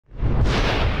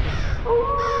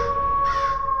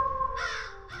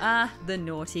Ah, the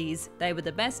noughties. They were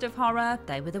the best of horror,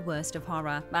 they were the worst of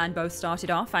horror, and both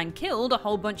started off and killed a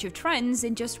whole bunch of trends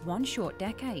in just one short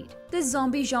decade. The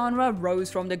zombie genre rose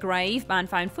from the grave, and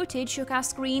found footage shook our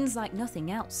screens like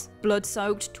nothing else.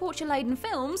 Blood-soaked, torture-laden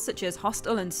films such as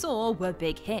Hostel and Saw were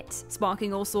big hits,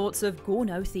 sparking all sorts of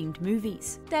Gorno-themed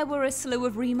movies. There were a slew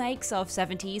of remakes of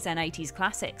 70s and 80s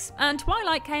classics, and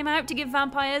Twilight came out to give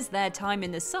vampires their time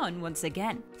in the sun once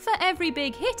again. For every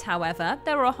big hit, however,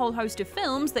 there were a whole host of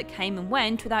films that came and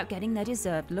went without getting their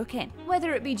deserved look in.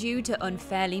 Whether it be due to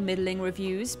unfairly middling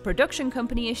reviews, production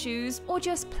company issues, or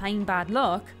just plain bad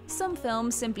luck, some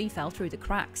films simply fell through the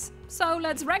cracks. So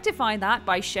let's rectify that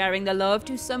by sharing the love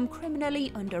to some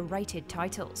criminally underrated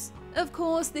titles. Of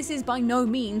course, this is by no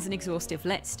means an exhaustive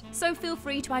list, so feel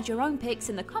free to add your own picks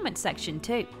in the comments section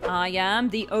too. I am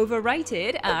the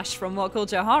overrated Ash from What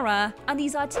Culture Horror, and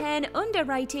these are 10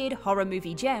 underrated horror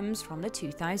movie gems from the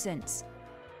 2000s.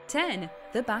 10.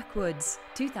 The Backwoods,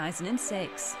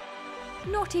 2006.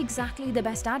 Not exactly the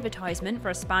best advertisement for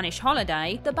a Spanish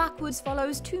holiday, The Backwoods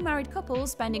follows two married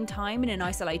couples spending time in an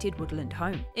isolated woodland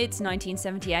home. It's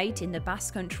 1978 in the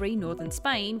Basque Country, northern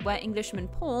Spain, where Englishman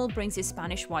Paul brings his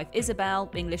Spanish wife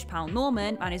Isabel, English pal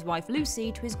Norman, and his wife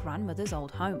Lucy to his grandmother's old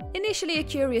home. Initially a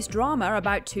curious drama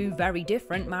about two very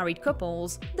different married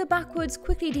couples, The Backwoods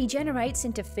quickly degenerates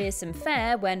into fearsome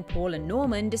fare when Paul and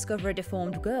Norman discover a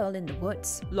deformed girl in the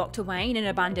woods. Locked away in an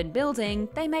abandoned building,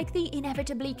 they make the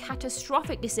inevitably catastrophic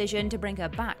decision to bring her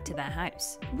back to their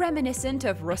house. Reminiscent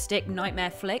of rustic nightmare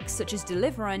flicks such as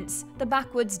Deliverance, The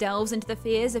Backwoods delves into the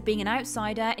fears of being an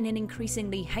outsider in an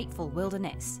increasingly hateful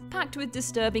wilderness. Packed with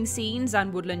disturbing scenes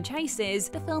and woodland chases,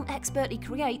 the film expertly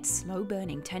creates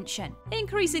slow-burning tension.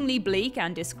 Increasingly bleak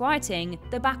and disquieting,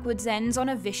 The Backwoods ends on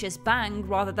a vicious bang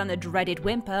rather than the dreaded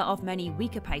whimper of many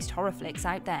weaker-paced horror flicks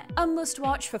out there. A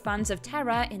must-watch for fans of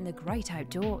terror in the great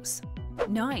outdoors.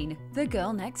 9. The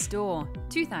Girl Next Door,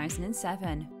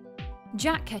 2007.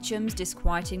 Jack Ketchum's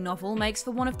disquieting novel makes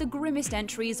for one of the grimmest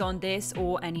entries on this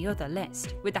or any other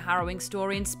list, with the harrowing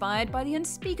story inspired by the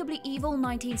unspeakably evil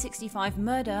 1965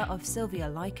 murder of Sylvia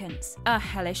Likens. A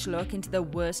hellish look into the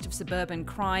worst of suburban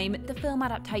crime, the film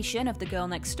adaptation of The Girl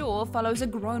Next Door follows a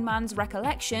grown man's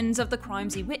recollections of the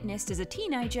crimes he witnessed as a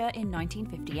teenager in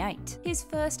 1958. His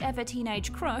first ever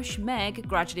teenage crush, Meg,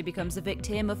 gradually becomes a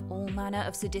victim of all manner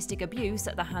of sadistic abuse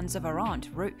at the hands of her aunt,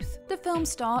 Ruth. The film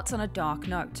starts on a dark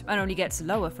note, and only gets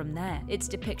lower from there. Its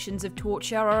depictions of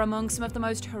torture are among some of the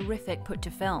most horrific put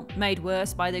to film, made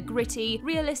worse by the gritty,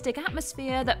 realistic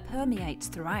atmosphere that permeates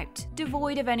throughout.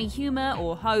 Devoid of any humour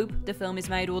or hope, the film is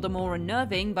made all the more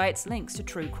unnerving by its links to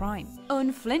true crime.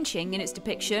 Unflinching in its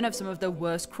depiction of some of the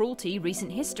worst cruelty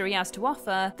recent history has to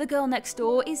offer, The Girl Next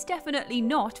Door is definitely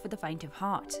not for the faint of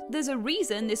heart. There's a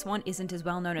reason this one isn't as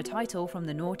well known a title from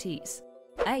the noughties.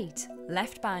 8.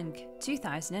 Left Bank,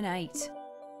 2008.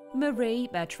 Marie,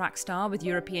 a track star with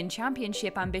European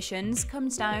Championship ambitions,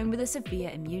 comes down with a severe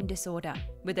immune disorder.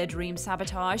 With her dreams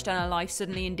sabotaged and her life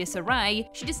suddenly in disarray,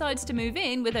 she decides to move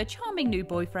in with her charming new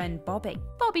boyfriend, Bobby.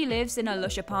 Bobby lives in a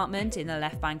lush apartment in the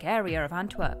Left Bank area of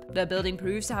Antwerp. The building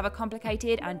proves to have a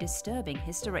complicated and disturbing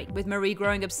history, with Marie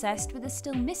growing obsessed with a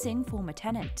still missing former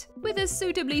tenant. With a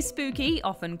suitably spooky,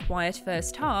 often quiet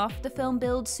first half, the film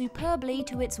builds superbly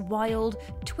to its wild,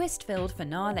 twist-filled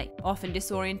finale. Often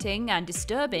disorienting and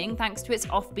disturbing thanks to its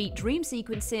offbeat dream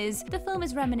sequences, the film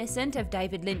is reminiscent of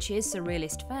David Lynch's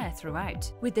surrealist fare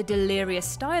throughout, with the delirious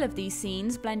style of these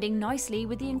scenes blending nicely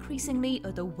with the increasingly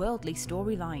otherworldly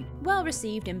storyline. Well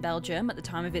received in Belgium at the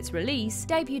time of its release,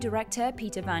 debut director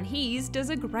Peter Van Hees does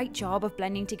a great job of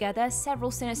blending together several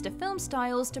sinister film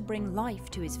styles to bring life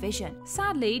to his vision.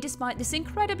 Sadly, despite this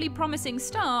incredibly promising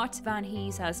start, Van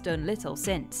Hees has done little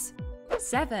since.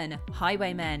 7.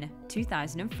 Highwaymen,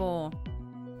 2004.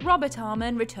 Robert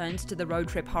Harmon returns to the road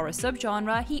trip horror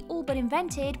subgenre he all but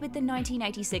invented with the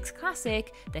 1986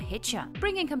 classic The Hitcher.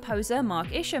 Bringing composer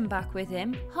Mark Isham back with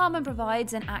him, Harmon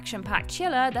provides an action-packed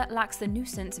chiller that lacks the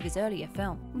nuisance of his earlier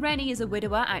film. Rennie is a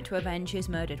widower out to avenge his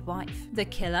murdered wife. The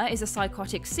killer is a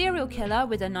psychotic serial killer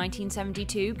with a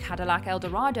 1972 Cadillac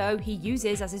Eldorado he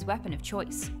uses as his weapon of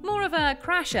choice. More of a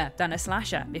crasher than a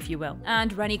slasher, if you will,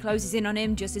 and Rennie closes in on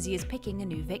him just as he is picking a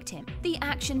new victim. The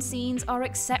action scenes are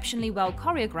exceptionally well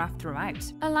choreographed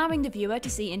throughout, allowing the viewer to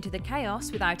see into the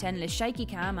chaos without endless shaky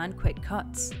cam and quick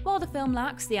cuts. While the film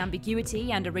lacks the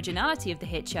ambiguity and originality of The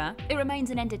Hitcher, it remains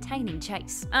an entertaining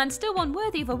chase, and still one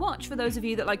worthy of a watch for those of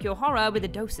you that like your horror with a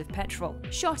dose of petrol.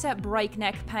 Shot at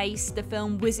breakneck pace, the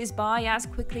film whizzes by as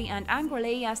quickly and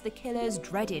angrily as the killer's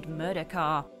dreaded murder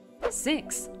car.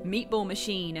 6. Meatball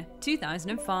Machine,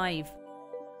 2005.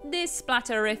 This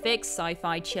splatterific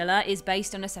sci-fi chiller is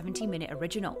based on a 70-minute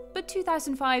original, but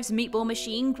 2005's Meatball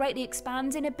Machine greatly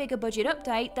expands in a bigger budget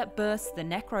update that bursts the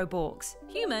Necroborgs,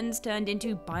 humans turned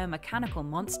into biomechanical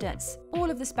monsters.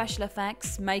 All of the special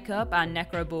effects, makeup, and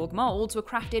Necroborg molds were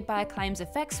crafted by Acclaim's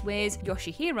effects whiz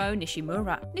Yoshihiro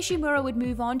Nishimura. Nishimura would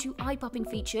move on to eye-popping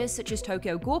features such as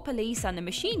Tokyo Gore Police and the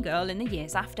Machine Girl in the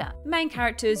years after. Main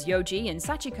characters Yoji and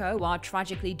Sachiko are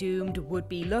tragically doomed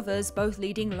would-be lovers, both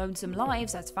leading lonesome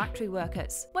lives as factory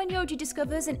workers. When Yoji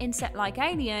discovers an insect-like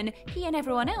alien, he and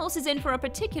everyone else is in for a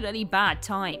particularly bad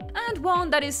time, and one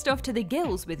that is stuffed to the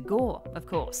gills with gore, of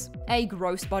course. A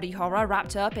gross body horror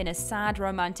wrapped up in a sad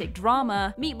romantic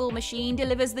drama, Meatball Machine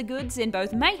delivers the goods in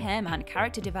both mayhem and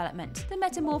character development. The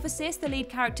metamorphosis the lead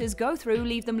characters go through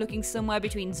leave them looking somewhere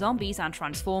between zombies and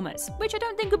Transformers, which I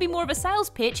don't think would be more of a sales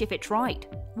pitch if it tried.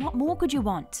 What more could you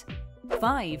want?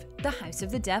 5. The House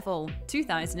of the Devil,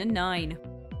 2009.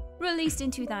 Released in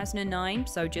 2009,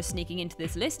 so just sneaking into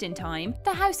this list in time,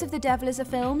 The House of the Devil is a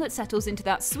film that settles into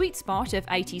that sweet spot of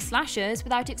 80s slashers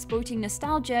without exploiting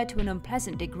nostalgia to an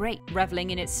unpleasant degree, reveling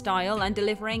in its style and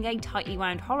delivering a tightly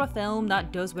wound horror film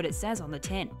that does what it says on the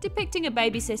tin. Depicting a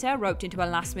babysitter roped into a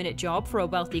last-minute job for a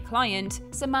wealthy client,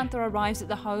 Samantha arrives at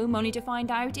the home only to find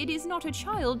out it is not a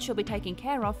child she'll be taking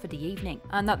care of for the evening,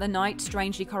 and that the night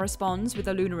strangely corresponds with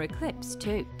a lunar eclipse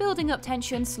too. Building up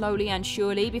tension slowly and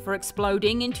surely before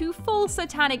exploding into full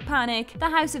satanic panic, The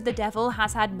House of the Devil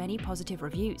has had many positive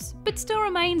reviews, but still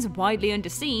remains widely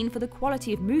underseen for the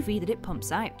quality of movie that it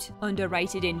pumps out.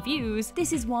 Underrated in views,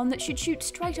 this is one that should shoot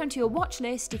straight onto your watch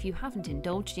list if you haven't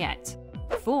indulged yet.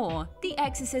 4. The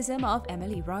Exorcism of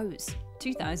Emily Rose,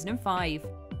 2005.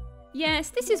 Yes,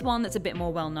 this is one that's a bit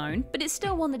more well known, but it's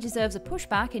still one that deserves a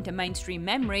pushback into mainstream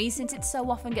memory since it so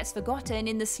often gets forgotten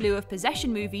in the slew of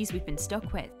possession movies we've been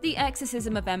stuck with. The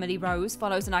Exorcism of Emily Rose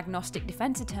follows an agnostic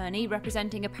defense attorney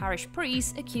representing a parish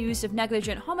priest accused of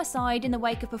negligent homicide in the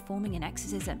wake of performing an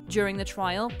exorcism. During the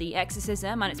trial, the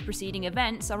exorcism and its preceding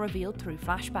events are revealed through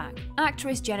flashback.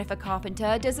 Actress Jennifer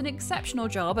Carpenter does an exceptional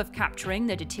job of capturing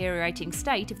the deteriorating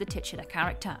state of the titular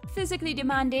character. Physically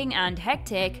demanding and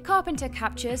hectic, Carpenter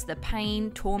captures the pain,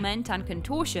 torment, and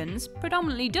contortions,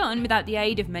 predominantly done without the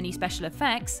aid of many special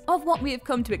effects, of what we have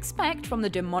come to expect from the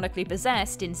demonically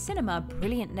possessed in cinema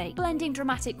brilliantly. Blending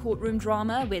dramatic courtroom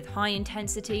drama with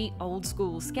high-intensity,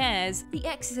 old-school scares, The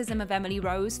Exorcism of Emily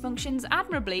Rose functions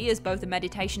admirably as both a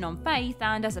meditation on faith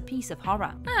and as a piece of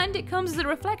horror. And it comes as a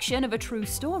reflection of a true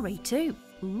story too.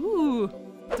 Ooh.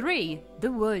 3.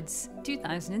 The Woods,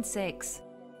 2006.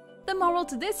 The moral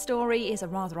to this story is a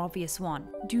rather obvious one.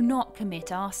 Do not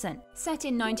commit arson. Set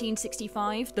in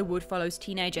 1965, The Wood follows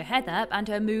teenager Heather and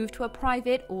her move to a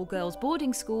private, all-girls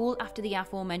boarding school after the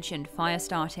aforementioned fire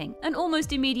starting. An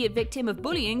almost immediate victim of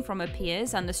bullying from her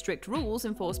peers and the strict rules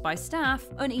enforced by staff,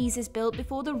 unease is built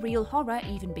before the real horror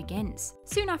even begins.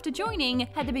 Soon after joining,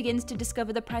 Heather begins to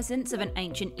discover the presence of an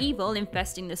ancient evil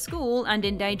infesting the school and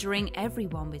endangering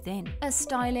everyone within. A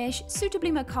stylish,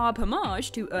 suitably macabre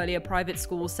homage to earlier private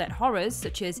school set horrors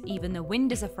such as Even the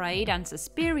Wind is Afraid and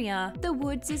Suspiria, The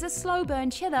Woods is a slow burn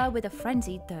chiller with a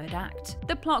frenzied third act.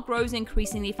 The plot grows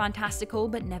increasingly fantastical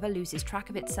but never loses track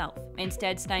of itself,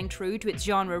 instead staying true to its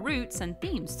genre roots and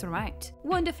themes throughout.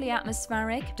 Wonderfully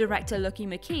atmospheric, director Lucky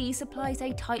McKee supplies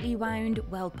a tightly wound,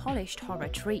 well-polished horror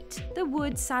treat. The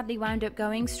Woods sadly wound up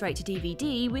going straight to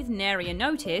DVD with nary a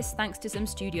notice thanks to some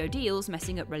studio deals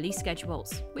messing up release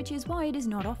schedules, which is why it is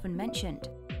not often mentioned.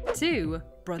 2.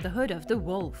 Brotherhood of the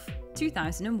Wolf,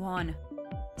 2001.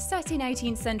 Set in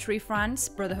 18th century France,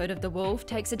 Brotherhood of the Wolf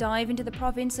takes a dive into the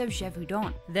province of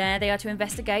Gévaudan. There they are to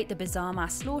investigate the bizarre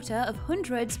mass slaughter of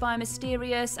hundreds by a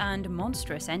mysterious and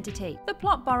monstrous entity. The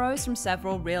plot borrows from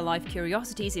several real-life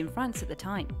curiosities in France at the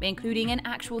time, including an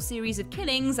actual series of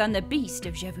killings and the Beast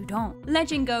of Gévaudan.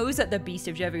 Legend goes that the Beast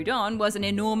of Gévaudan was an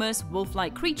enormous,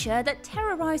 wolf-like creature that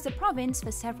terrorized the province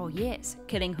for several years,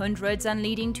 killing hundreds and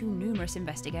leading to numerous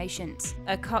investigations.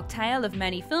 A cocktail of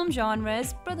many film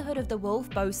genres, Brotherhood of the Wolf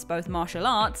boasts both martial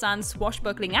arts and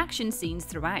swashbuckling action scenes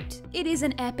throughout. It is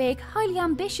an epic, highly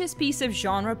ambitious piece of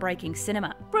genre-breaking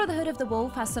cinema. Brotherhood of the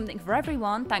Wolf has something for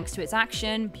everyone thanks to its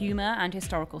action, humor, and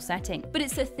historical setting, but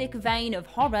it's a thick vein of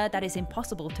horror that is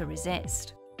impossible to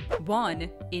resist. 1.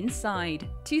 Inside,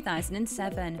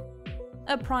 2007.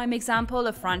 A prime example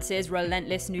of France's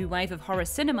relentless new wave of horror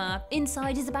cinema,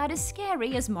 Inside is about as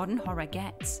scary as modern horror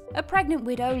gets. A pregnant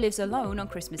widow lives alone on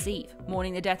Christmas Eve,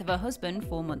 mourning the death of her husband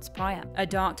 4 months prior. A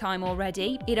dark time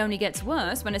already, it only gets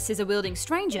worse when a scissor-wielding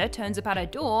stranger turns up at her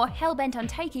door, hell-bent on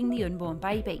taking the unborn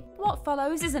baby. What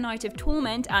follows is a night of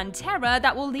torment and terror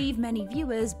that will leave many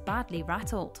viewers badly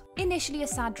rattled. Initially a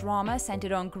sad drama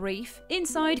centered on grief,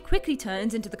 Inside quickly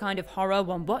turns into the kind of horror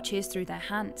one watches through their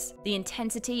hands. The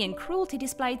intensity and cruelty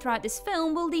displayed throughout this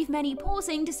film will leave many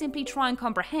pausing to simply try and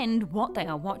comprehend what they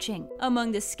are watching.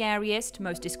 Among the scariest,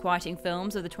 most disquieting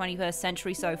films of the 21st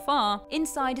century so far,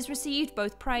 Inside has received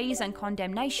both praise and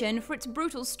condemnation for its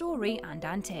brutal story and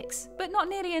antics, but not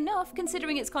nearly enough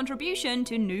considering its contribution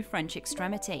to new French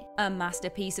extremity. A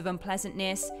masterpiece of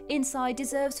unpleasantness, Inside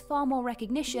deserves far more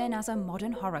recognition as a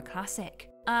modern horror classic.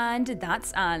 And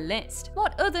that's our list.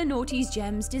 What other noughties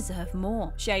gems deserve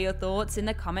more? Share your thoughts in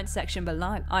the comments section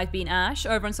below. I've been Ash,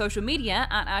 over on social media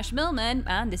at Ash Millman,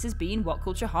 and this has been What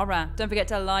Culture Horror. Don't forget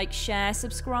to like, share,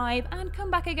 subscribe, and come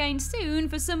back again soon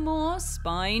for some more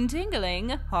spine-tingling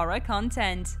horror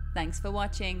content. Thanks for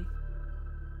watching.